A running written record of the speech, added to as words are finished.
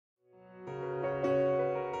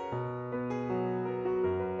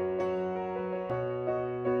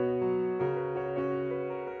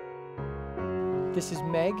This is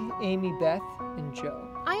Meg, Amy, Beth, and Joe.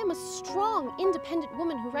 I am a strong, independent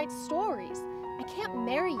woman who writes stories. I can't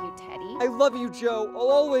marry you, Teddy. I love you, Joe.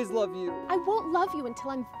 I'll always love you. I won't love you until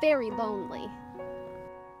I'm very lonely.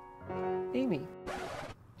 Amy, do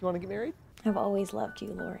you want to get married? I've always loved you,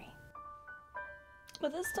 Lori.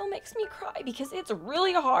 But this still makes me cry because it's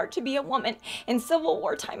really hard to be a woman in Civil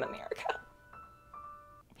War time America.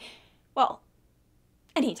 Well,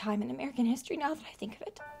 any time in American history now that I think of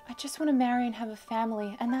it. I just want to marry and have a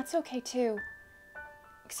family, and that's okay too.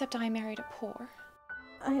 Except I married a poor.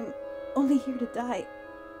 I'm only here to die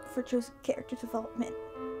for Joe's character development.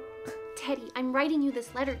 Teddy, I'm writing you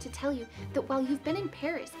this letter to tell you that while you've been in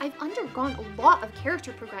Paris, I've undergone a lot of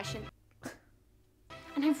character progression.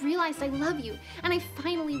 And I've realized I love you, and I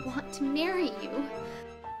finally want to marry you.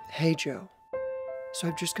 Hey, Joe. So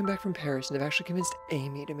I've just come back from Paris and I've actually convinced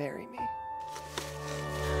Amy to marry me.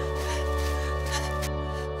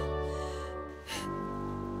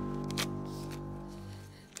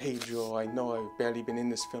 Hey Joe, I know I've barely been in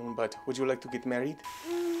this film, but would you like to get married?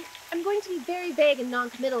 I'm going to be very vague and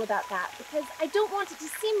non-committal about that because I don't want it to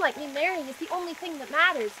seem like me marrying is the only thing that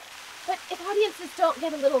matters. But if audiences don't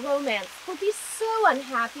get a little romance, they'll be so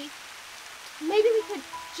unhappy. Maybe we could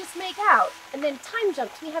just make out and then time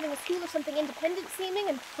jump to me having a school of something independent seeming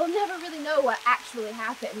and we'll never really know what actually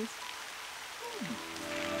happened.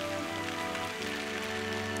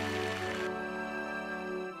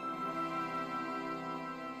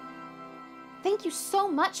 Thank you so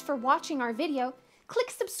much for watching our video.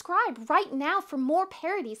 Click subscribe right now for more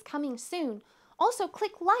parodies coming soon. Also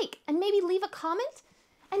click like and maybe leave a comment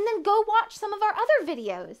and then go watch some of our other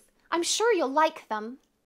videos. I'm sure you'll like them.